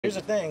Here's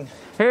the thing.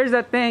 Here's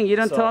the thing. You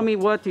don't tell me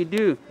what to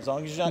do. As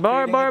long as you're not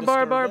bark.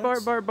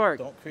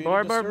 Don't create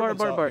Bark. a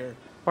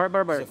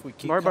disturbance. If we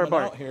keep coming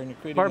out here and you're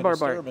creating a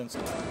disturbance.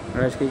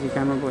 Alright, squeaky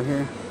camera over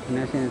here.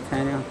 Nancy and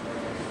Nathaniel.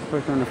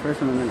 First on the first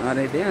one, and then all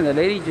day. Damn, the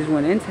lady just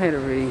went inside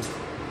already.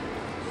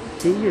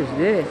 She just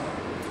did.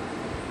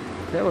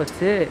 That was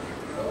it.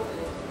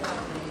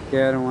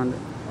 Yeah, I don't want it.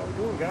 How you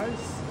doing, guys?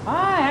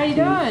 Hi, how you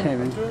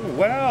doing? I'm doing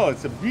well.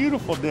 It's a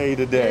beautiful day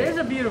today. It is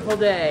a beautiful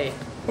day.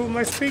 Who am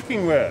I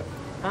speaking with?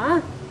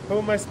 Huh? Who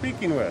am I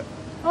speaking with?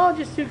 Oh,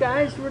 just two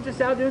guys. We're just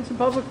out doing some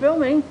public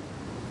filming.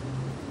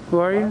 Who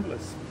are you?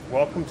 Marvelous.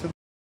 Welcome to the...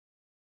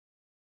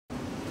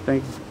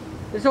 Thanks.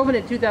 This opened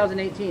in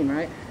 2018,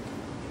 right?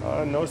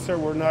 No, sir.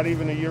 We're not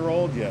even a year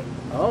old yet.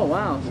 Oh,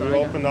 wow. We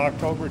opened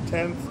October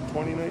 10th,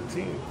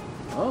 2019.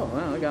 Oh,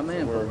 wow. I got my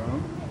info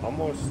wrong.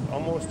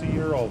 Almost a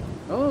year old.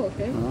 Oh,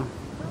 okay.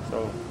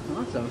 So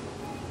awesome.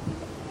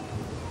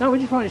 No, we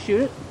just want to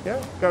shoot it.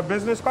 Yeah. Got a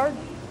business card?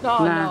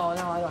 No, no, I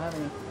don't have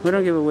any. We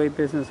don't give away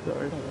business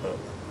cards.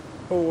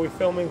 Who are we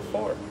filming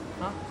for?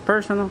 Huh?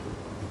 Personal.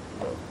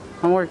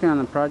 I'm working on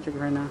a project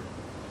right now.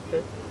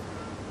 Okay.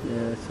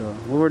 Yeah, so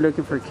we were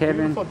looking for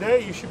Kevin. Beautiful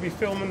day. You should be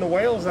filming the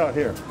whales out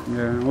here.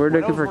 Yeah, we're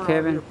looking for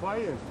Kevin.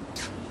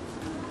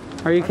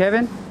 Are you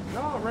Kevin?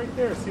 No, right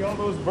there. See all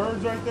those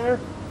birds right there?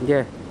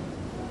 Yeah.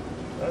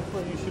 That's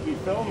what you should be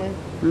filming.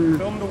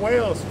 Film the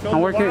whales. Film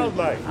the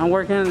wildlife. I'm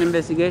working on an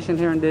investigation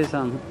here in this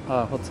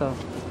hotel.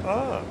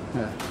 Ah.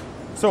 Yeah.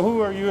 So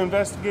who are you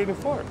investigating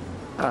for?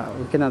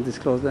 We cannot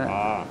disclose that.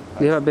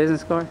 Do you have a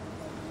business card?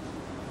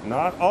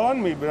 Not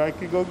on me, but I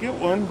could go get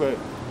one. But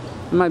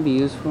it might be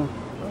useful.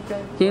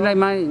 Okay. Can you like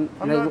mine?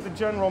 I'm not the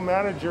general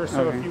manager,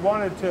 so if you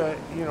wanted to,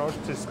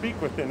 to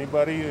speak with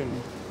anybody, and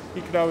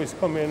you could always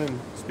come in and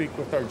speak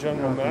with our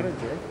general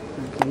manager.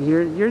 Okay.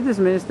 You're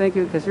dismissed. Thank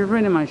you, because you're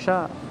ruining my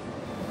shop.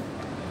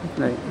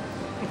 Like,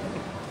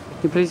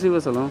 can you please leave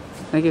us alone?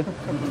 Thank you.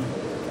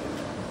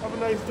 Have a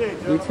nice day,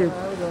 Joe. You too.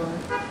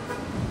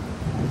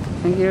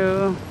 Thank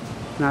you.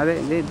 No,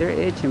 they're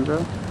itching, bro.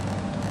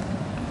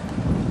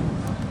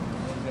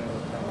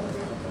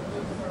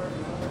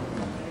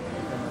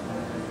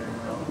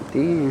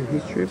 Damn,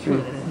 he's tripping.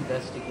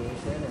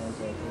 Investigation, as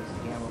the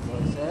camera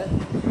boy said.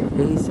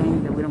 Yeah, he's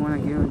saying that we don't want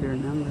to give him their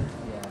number.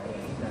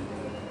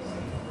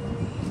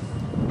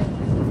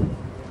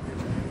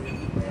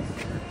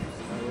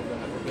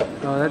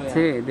 Oh, that's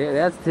it.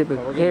 That's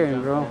typical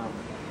Karen, bro.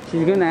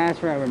 She's gonna ask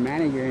for our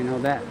manager and all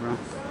that, bro.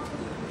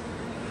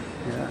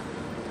 Yeah.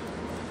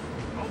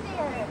 Hi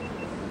there.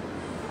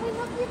 Can I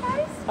help you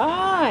guys?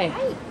 Hi.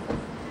 Hi.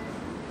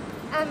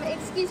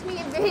 Excuse me,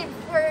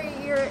 where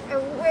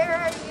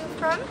are you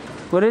from?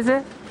 What is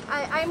it?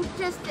 I'm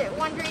just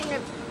wondering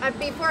if,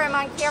 before I'm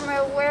on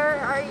camera, where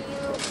are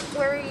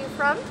you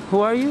from?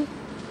 Who are you?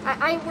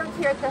 I work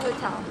here at the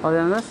hotel. Oh,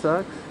 then that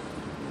sucks.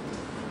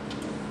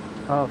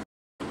 Oh,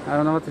 I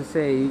don't know what to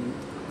say. You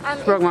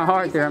broke my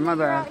heart there, my bad.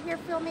 You're out here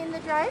filming the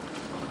drive?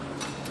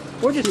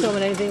 We're just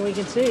filming anything we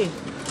can see.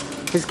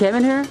 Is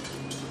Kevin here?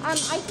 I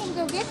can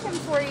go get him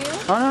for you.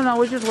 Oh, no,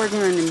 we're just working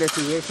on an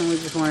investigation. We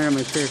just wanted to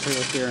make sure if he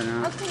was here or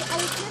not. Okay,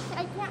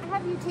 I can't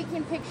have you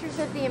taking pictures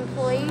of the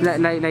employees.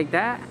 Like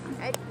that?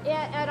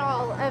 At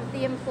all of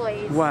the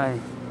employees. Why?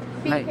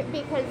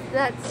 Because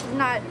that's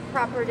not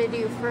proper to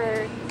do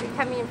for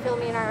coming and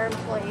filming our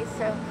employees.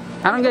 So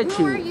I don't get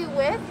you. Who are you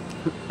with?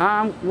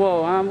 I'm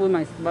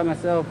by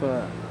myself.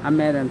 I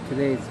met him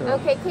today. So.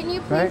 Okay, can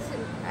you please?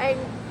 I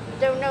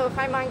don't know if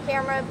I'm on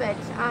camera, but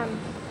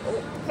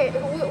okay,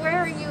 where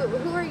are you?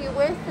 Who are you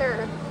with,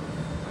 or?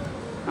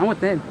 I'm with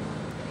them.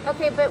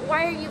 Okay, but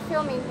why are you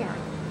filming here?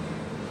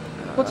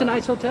 Well, it's a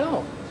nice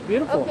hotel. It's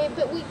beautiful. Okay,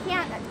 but we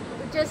can't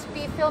just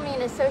be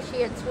filming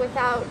associates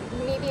without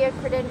media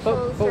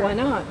credentials. But why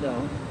not,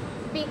 though?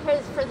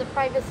 Because for the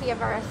privacy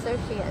of our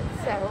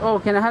associates. So. Oh,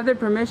 can I have their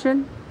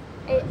permission?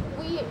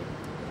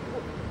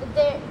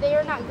 They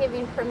are not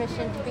giving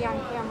permission to be on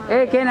camera.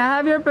 Hey, can I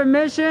have your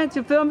permission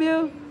to film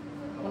you?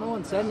 Well, no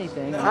one said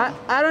anything.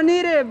 I don't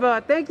need it,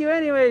 but thank you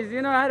anyways.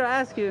 You know how to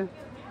ask you.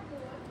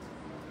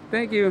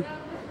 Thank you.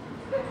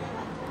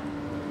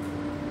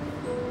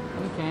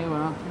 Okay,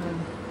 well.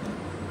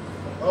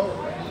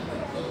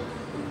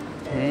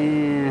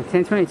 And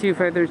 1022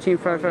 513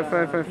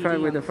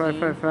 55555 with the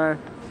 555.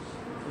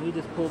 We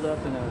just pulled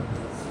up in a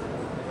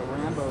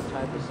Rambo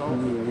type assault.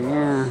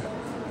 Yeah.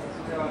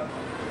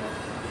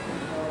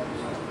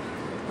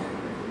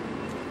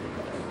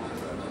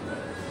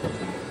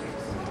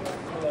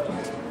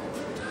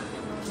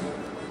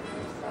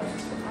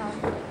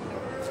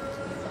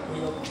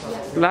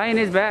 Lying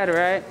is bad,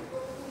 right?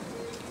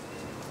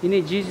 You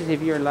need Jesus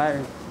if you're a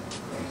liar.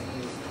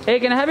 Hey,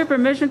 can I have your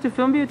permission to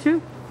film you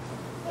too?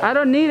 I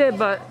don't need it,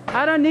 but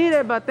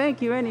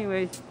thank you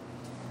anyways.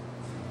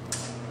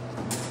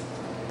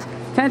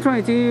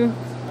 1022.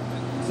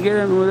 Get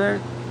him over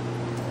there.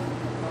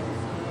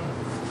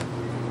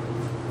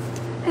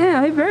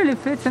 Yeah, he barely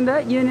fits in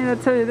that unit, I'll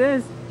tell you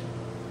this.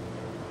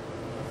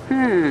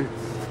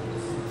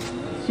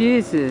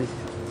 Jesus.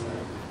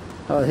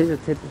 Oh, he's a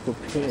typical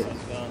pig.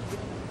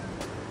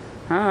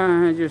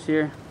 Just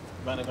here.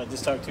 Mind if I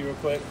just talk to you real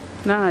quick?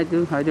 No, I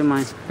do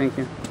mind. Thank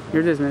you.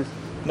 You're dismissed.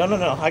 No.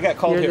 I got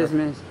called You're here.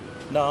 dismissed.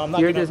 No, I'm not.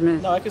 You're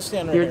dismissed. No, I can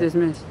stand right You're here.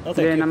 dismissed. No, thank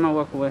Then you. I'm gonna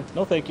walk away.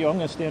 No, thank you. I'm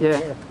gonna stand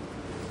right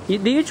here.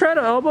 Do you try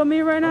to elbow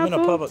me right now, I'm in a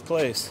fool? public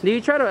place. Do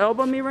you try to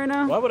elbow me right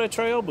now? Why would I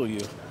try elbow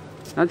you?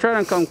 I'm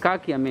trying to come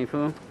cocky at me,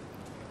 fool.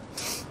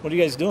 What are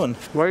you guys doing?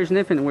 Why are you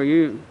sniffing? Were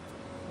you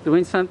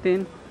doing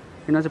something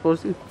you're not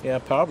supposed to? Yeah,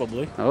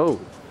 probably. Oh.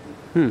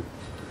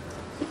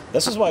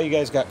 This is why you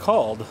guys got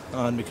called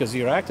on, because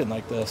you're acting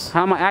like this.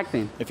 How am I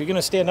acting? If you're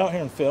gonna stand out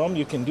here and film,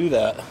 you can do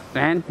that.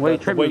 Man, what are you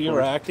The tripping way for?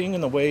 you're acting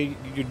and the way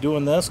you're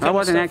doing this kind I of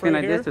wasn't stuff acting right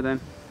like here, this to them.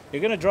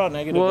 you're gonna draw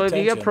negative Well, attention.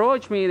 if you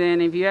approach me,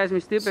 then if you ask me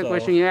stupid So,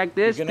 question, you act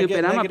this you're gonna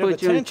stupid, get I'm gonna negative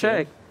put you in attention,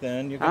 check.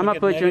 Then you're I'm gonna gonna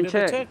get put you in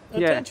negative check.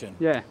 attention.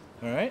 Yeah.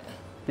 All right.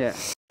 Yeah.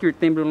 Your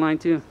thin blue line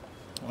too.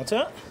 What's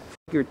that?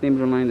 Your thin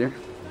blue line there.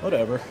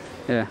 Whatever.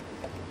 Yeah.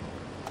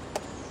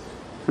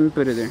 Let me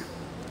put it there.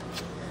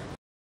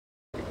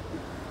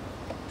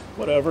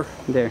 Whatever.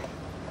 There.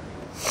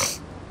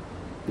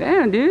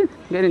 Damn, dude.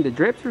 Getting the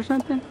drips or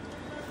something?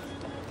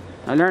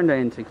 I learned that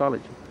in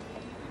psychology.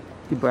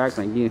 People act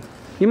like you.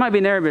 You might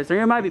be nervous or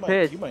you might be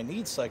pissed. You might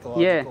need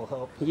psychological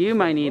help. You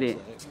might need it.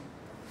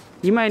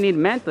 You might need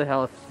mental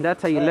health.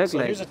 That's how you look so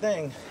like. here's the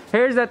thing.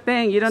 Here's the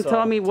thing. You don't So,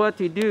 tell me what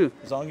to do.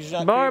 As long as you're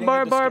not Bark, creating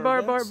bark, a bark, bark,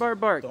 disturbance, bark, bark,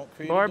 bark. Don't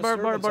create Bark, a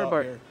bark, bark, disturbance bark, out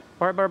bark. here.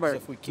 Bark, bark, bark. So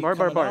if we keep Bark,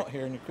 bark, coming bark. out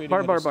here and you're creating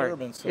Bark, a bark, bark.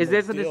 disturbance, then Is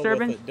this we'll a deal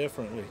disturbance? with it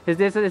differently. Is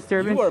this a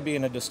disturbance? You are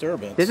being a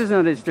disturbance. This is not a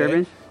okay?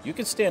 disturbance. You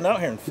can stand out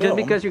here and film. Just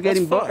because you're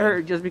getting that's fine.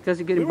 butthurt. Just because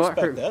you're getting We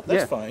respect butthurt. that.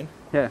 That's Yeah. fine.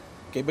 Yeah.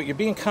 Okay, but you're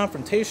being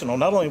confrontational,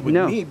 not only with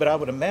No. me, but I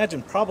would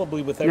imagine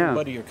probably with No.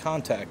 everybody you're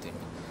contacting.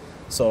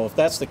 So if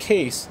that's the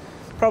case,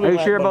 probably Are you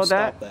might sure want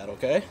about to stop that,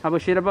 okay? How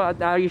about shit about?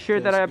 Are you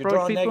sure that I You're approach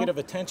drawing people? negative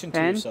attention to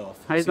And yourself.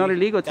 it's not See,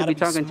 illegal to gotta be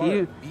talking smart. to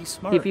you. Be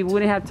smart. If you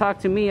wouldn't have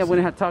talked to me, I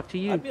wouldn't have talked to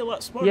you. I'd be a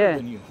lot smarter Yeah,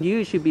 than you.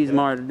 you should be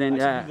smarter than I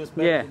should that. do this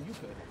better Yeah, than you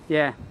could.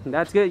 yeah,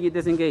 that's good. You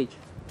disengage.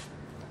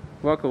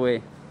 Walk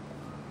away.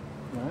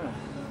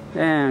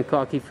 Damn,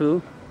 cocky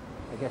fool.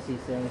 I guess he's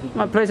saying he I'm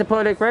gonna place a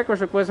public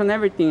records request on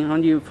everything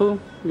on you, fool.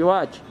 You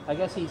watch. I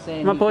guess he's saying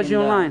I'm gonna post you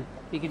online.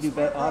 He could do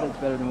audits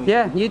better than we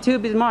Yeah, can.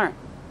 YouTube is smart.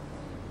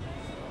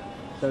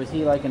 So is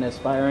he like an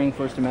aspiring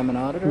First Amendment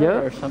auditor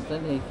Yep. or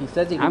something? He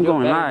says he can I'm do it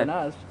going better live. than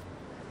us.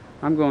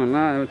 I'm going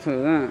live, I'll tell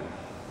you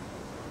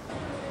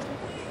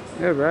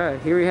that. All right,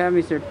 here we have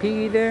Mr.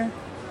 Piggy there.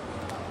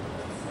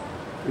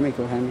 Let me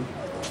go, Hammy.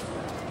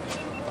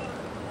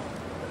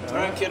 All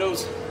right,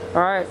 kiddos.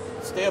 All right,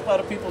 Stay up out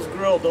of people's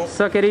grill. Don't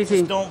suck it easy.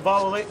 Just don't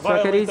violate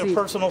Suck it their easy.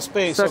 personal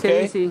space, Suck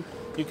okay? it easy.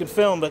 You can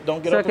film, but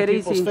don't get Suck up in it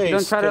people's easy. face.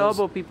 Don't try to 'cause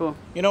elbow people.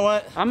 You know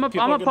what? I'm a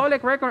People are gonna-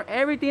 public record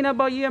everything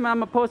about you, and I'm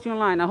gonna post you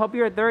online. I hope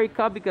you're a dirty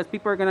cop because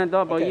people are gonna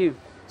know about Okay. you.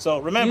 So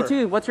remember, You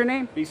too. What's your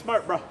name? be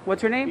smart, bro.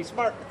 What's your name? Be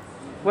smart.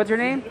 What's your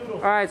name? All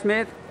right,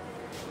 Smith.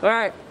 All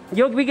right,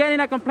 you'll be getting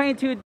a complaint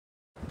too.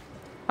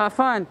 Have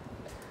fun.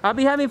 I'll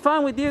be having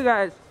fun with you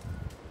guys.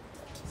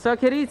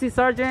 Suck it easy,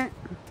 Sergeant.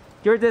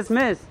 You're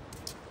dismissed,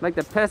 like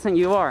the peasant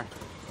you are.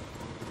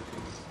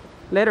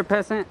 Later,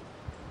 peasant.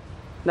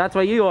 That's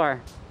what you are.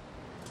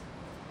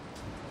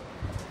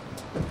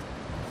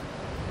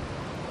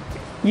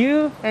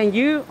 You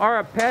are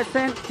a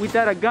peasant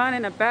without a gun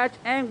and a badge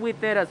and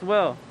with it as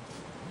well.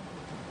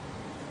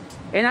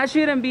 And I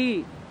shouldn't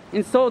be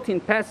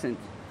insulting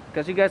peasants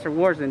because you guys are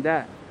worse than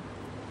that.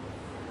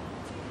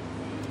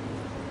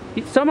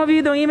 Some of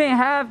you don't even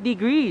have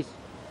degrees.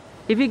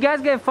 If you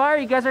guys get fired,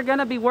 you guys are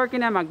gonna be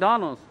working at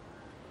McDonald's.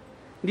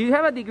 Do you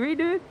have a degree,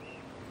 dude?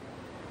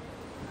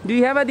 Do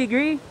you have a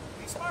degree?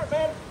 Be smart,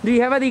 man. Do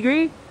you have a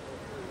degree?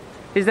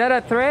 Is that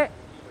a threat?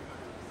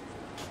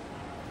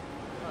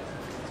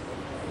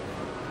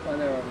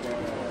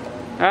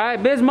 All right,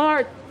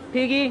 Bismarck,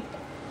 Piggy.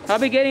 I'll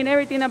be getting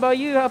everything about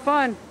you. Have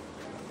fun.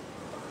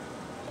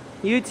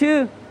 You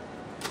too.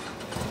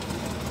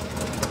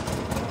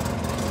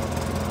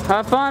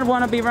 Have fun,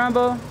 wannabe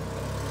Rambo.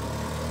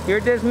 You're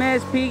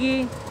dismissed,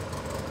 Piggy.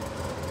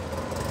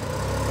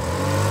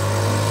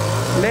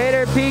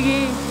 Later,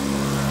 Piggy.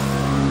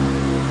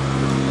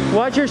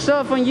 Watch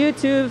yourself on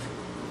YouTube.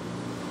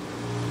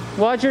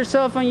 Watch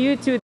yourself on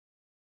YouTube.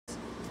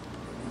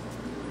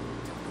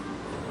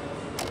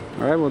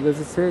 Alright, well this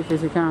is it. In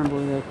case you can,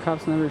 the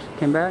cops never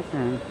came back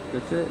and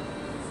that's it.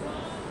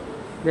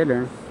 They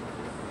learned.